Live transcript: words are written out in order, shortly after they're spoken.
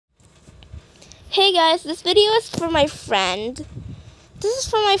Hey guys, this video is for my friend. This is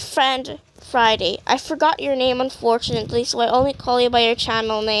for my friend Friday. I forgot your name unfortunately, so I only call you by your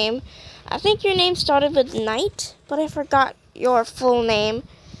channel name. I think your name started with Knight, but I forgot your full name.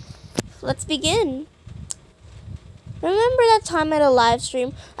 Let's begin. Remember that time at a live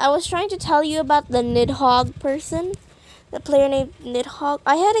stream, I was trying to tell you about the Nidhogg person? The player named Nidhogg?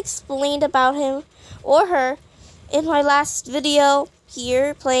 I had explained about him or her in my last video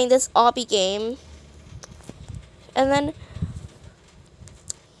here playing this obby game. And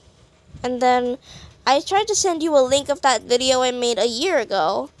then I tried to send you a link of that video I made a year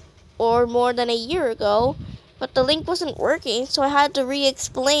ago, or more than a year ago, but the link wasn't working, so I had to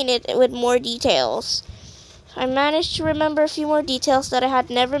re-explain it with more details. I managed to remember a few more details that I had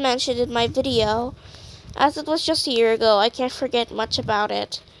never mentioned in my video. As it was just a year ago, I can't forget much about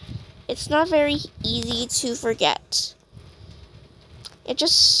it. It's not very easy to forget.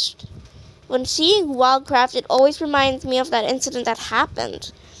 When seeing Wildcraft, it always reminds me of that incident that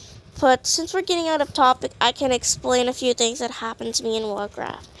happened. But since we're getting out of topic, I can explain a few things that happened to me in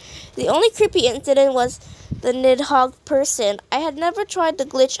Wildcraft. The only creepy incident was the Nidhogg person. I had never tried the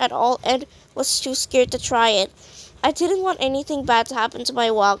glitch at all and was too scared to try it. I didn't want anything bad to happen to my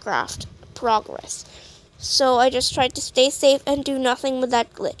Wildcraft progress. So I just tried to stay safe and do nothing with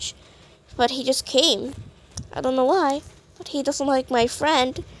that glitch. But he just came. I don't know why, but he doesn't like my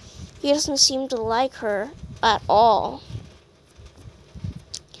friend. He doesn't seem to like her at all.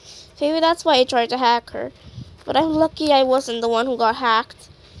 Maybe that's why I tried to hack her. But I'm lucky I wasn't the one who got hacked.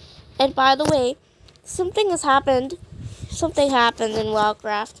 And by the way, something happened in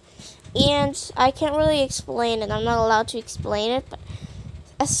Wildcraft. And I can't really explain it. I'm not allowed to explain it. But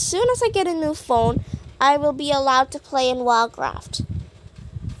as soon as I get a new phone, I will be allowed to play in Wildcraft.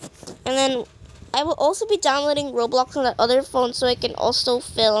 And then I will also be downloading Roblox on that other phone so I can also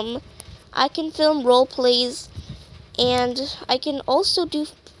film. I can film role plays, and I can also do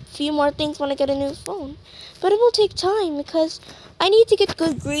a few more things when I get a new phone. But it will take time because I need to get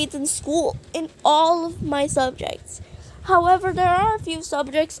good grades in school in all of my subjects. However, there are a few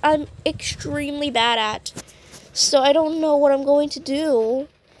subjects I'm extremely bad at, so I don't know what I'm going to do.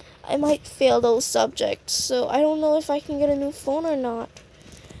 I might fail those subjects, so I don't know if I can get a new phone or not.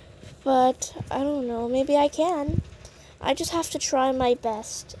 But I don't know, maybe I can. I just have to try my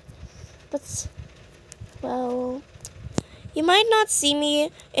best. But, well, you might not see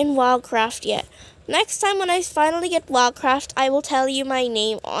me in Wildcraft yet. Next time when I finally get Wildcraft, I will tell you my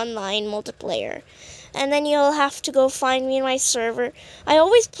name online multiplayer. And then you'll have to go find me in my server. I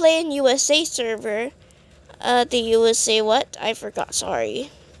always play in USA server. The USA what? I forgot,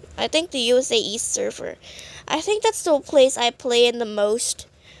 sorry. I think the USA East server. I think that's the place I play in the most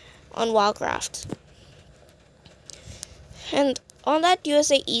on Wildcraft. And on that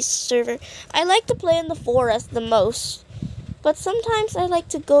USA East server, I like to play in the forest the most. But sometimes I like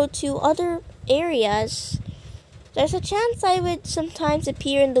to go to other areas. There's a chance I would sometimes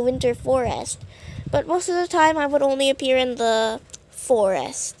appear in the winter forest. But most of the time I would only appear in the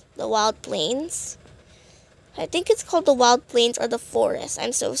forest, the wild plains. I think it's called the wild plains or the forest.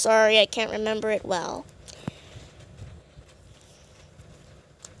 I'm so sorry, I can't remember it well.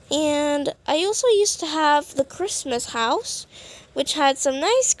 And I also used to have the Christmas house, which had some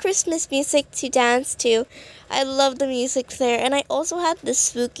nice Christmas music to dance to. I love the music there. And I also had the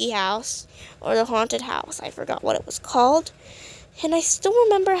spooky house, or the haunted house. I forgot what it was called. And I still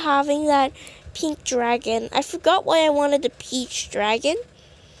remember having that pink dragon. I forgot why I wanted the peach dragon.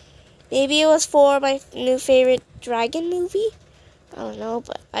 Maybe it was for my new favorite dragon movie? I don't know,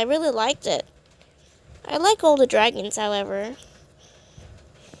 but I really liked it. I like all the dragons, however.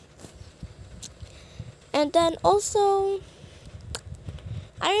 And then also,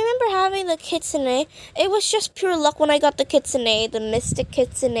 I remember having the kitsune. It was just pure luck when I got the kitsune, the mystic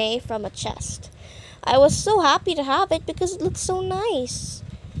kitsune from a chest. I was so happy to have it because it looks so nice.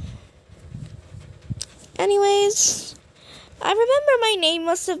 Anyways, I remember my name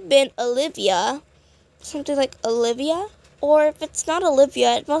must have been Olivia. Something like Olivia. Or if it's not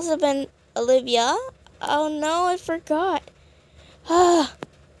Olivia, it must have been Olivia. Oh no, I forgot.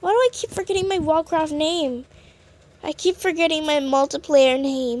 Why do I keep forgetting my Wildcraft name? I keep forgetting my multiplayer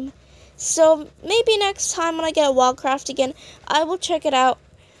name. So maybe next time when I get Wildcraft again, I will check it out.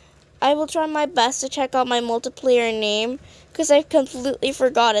 I will try my best to check out my multiplayer name because I completely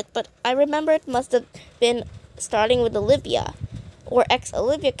forgot it. But I remember it must have been starting with Olivia or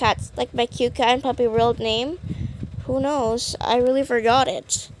ex-Olivia Cats, like my cute cat and puppy world name. Who knows? I really forgot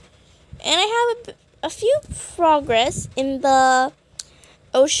it. And I have a few progress in the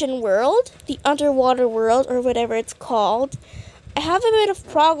ocean world, the underwater world, or whatever it's called. I have a bit of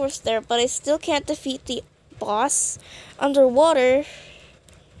progress there, but I still can't defeat the boss underwater.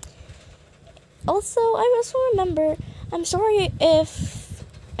 Also, I also remember, I'm sorry if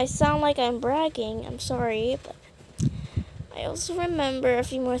I sound like I'm bragging, I'm sorry, but I also remember a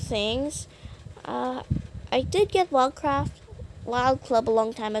few more things. I did get Wild Club a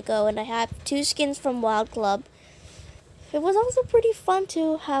long time ago, and I had 2 skins from Wild Club. It was also pretty fun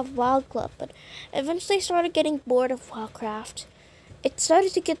to have Wild Club, but eventually I started getting bored of Wildcraft. It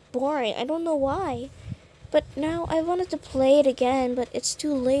started to get boring, I don't know why. But now I wanted to play it again, but it's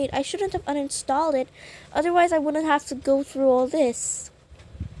too late. I shouldn't have uninstalled it, otherwise I wouldn't have to go through all this.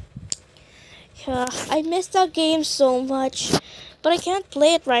 Yeah, I missed that game so much, but I can't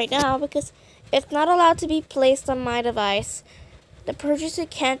play it right now because it's not allowed to be placed on my device. The purchase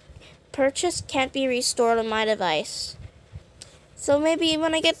can't be restored on my device. So maybe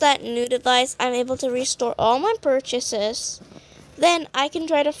when I get that new device, I'm able to restore all my purchases. Then I can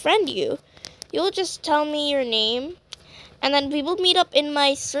try to friend you. You'll just tell me your name, and then we will meet up in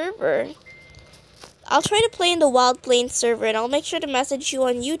my server. I'll try to play in the Wild Plains server, and I'll make sure to message you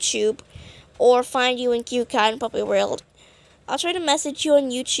on YouTube or find you in QCat and Puppy World. I'll try to message you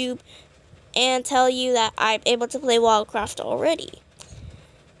on YouTube and tell you that I'm able to play Wildcraft already.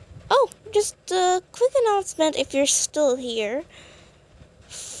 Oh, just a quick announcement if you're still here.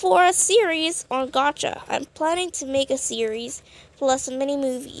 For a series on Gacha, I'm planning to make a series plus a mini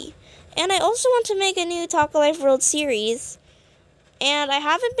movie. And I also want to make a new Talk Life World series. And I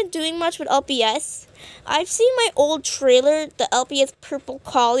haven't been doing much with LPS. I've seen my old trailer, the LPS Purple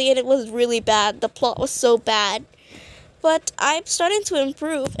Collie, and it was really bad. The plot was so bad. But I'm starting to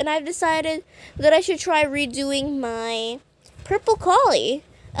improve, and I've decided that I should try redoing my Purple Collie,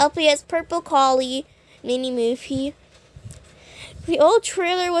 LPS Purple Collie mini movie. The old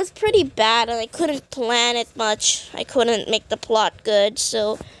trailer was pretty bad, and I couldn't plan it much. I couldn't make the plot good,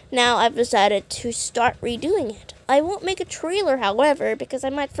 so now I've decided to start redoing it. I won't make a trailer, however, because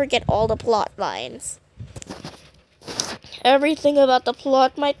I might forget all the plot lines. Everything about the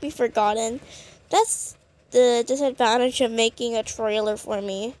plot might be forgotten. That's the disadvantage of making a trailer for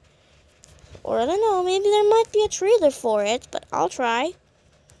me. Or I don't know, maybe there might be a trailer for it, but I'll try.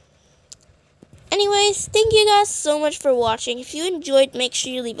 Anyways, thank you guys so much for watching. If you enjoyed, make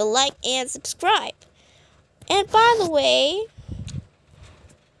sure you leave a like and subscribe. And by the way,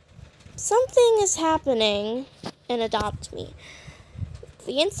 something is happening in Adopt Me.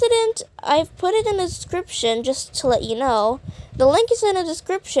 The incident, I've put it in the description just to let you know. The link is in the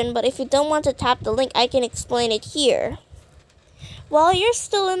description, but if you don't want to tap the link, I can explain it here. While you're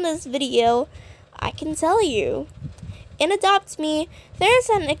still in this video, I can tell you. In Adopt Me, there's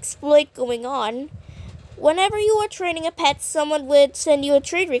an exploit going on. Whenever you are training a pet, someone would send you a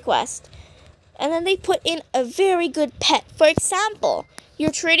trade request. And then they put in a very good pet. For example,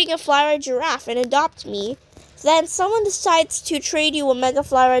 you're trading a Fly-Ride Giraffe in Adopt Me. Then someone decides to trade you a Mega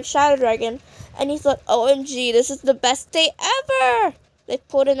Fly-Ride Shadow Dragon. And you thought, OMG, this is the best day ever! They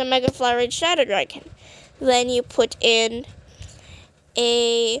put in a Mega Fly-Ride Shadow Dragon. Then you put in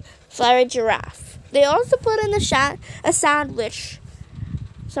a Fly-Ride Giraffe. They also put in a sandwich.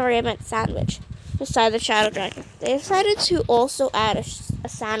 Sorry, I meant sandwich. Beside the Shadow Dragon. They decided to also add a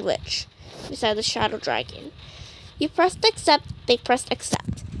sandwich beside the Shadow Dragon. You pressed accept, they pressed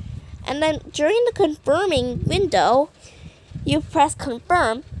accept. And then during the confirming window, you press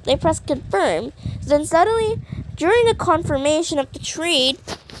confirm, they press confirm. Then suddenly, during the confirmation of the trade,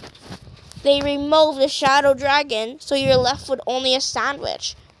 they remove the Shadow Dragon, so you're left with only a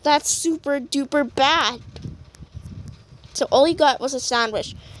sandwich. That's super duper bad. So all you got was a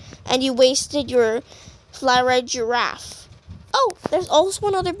sandwich, and you wasted your Fly-Ride Giraffe. Oh, there's also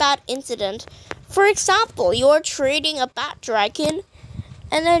another bad incident. For example, you're trading a Bat Dragon,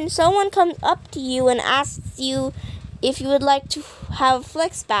 and then someone comes up to you and asks you if you would like to have a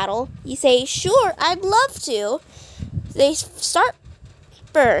flex battle. You say, sure, I'd love to. They start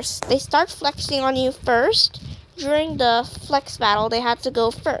flexing on you first. During the flex battle, they had to go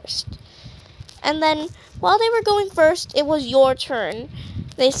first. And then, while they were going first, it was your turn.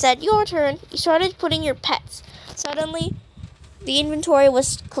 They said, your turn. You started putting your pets. Suddenly, the inventory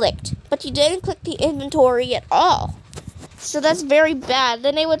was clicked. But you didn't click the inventory at all. So that's very bad.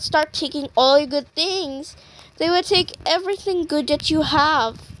 Then they would start taking all your good things. They would take everything good that you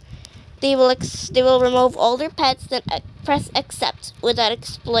have. They will remove all their pets, then press accept with that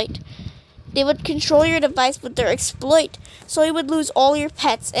exploit. They would control your device with their exploit, so you would lose all your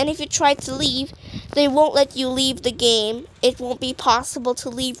pets, and if you try to leave, they won't let you leave the game. It won't be possible to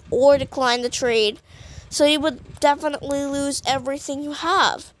leave or decline the trade, so you would definitely lose everything you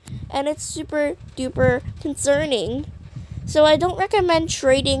have, and it's super duper concerning. So I don't recommend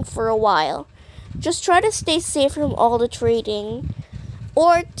trading for a while. Just try to stay safe from all the trading.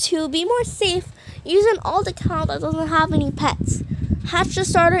 Or to be more safe, use an alt account that doesn't have any pets. Hatch the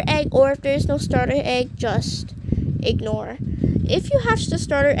starter egg, or if there's no starter egg, just ignore. If you hatch the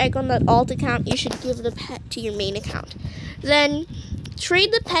starter egg on that alt account, you should give the pet to your main account. Then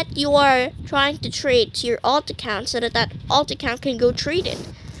trade the pet you are trying to trade to your alt account so that that alt account can go trade it.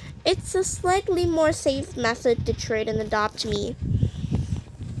 It's a slightly more safe method to trade and Adopt Me.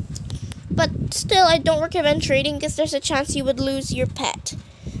 But still, I don't recommend trading because there's a chance you would lose your pet.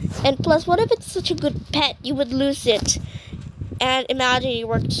 And plus, what if it's such a good pet, you would lose it? And imagine you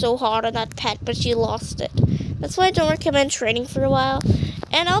worked so hard on that pet, but you lost it. That's why I don't recommend trading for a while.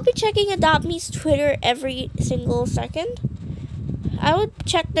 And I'll be checking Adopt Me's Twitter every single second. I would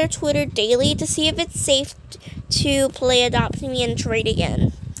check their Twitter daily to see if it's safe to play Adopt Me and trade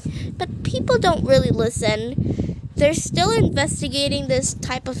again. But people don't really listen. They're still investigating this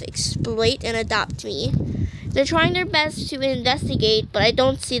type of exploit in Adopt Me. They're trying their best to investigate, but I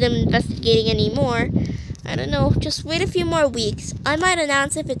don't see them investigating anymore. I don't know, just wait a few more weeks. I might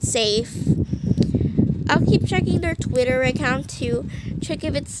announce if it's safe. I'll keep checking their Twitter account to check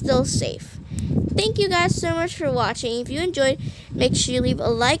if it's still safe. Thank you guys so much for watching. If you enjoyed, make sure you leave a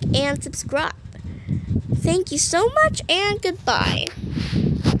like and subscribe. Thank you so much and goodbye.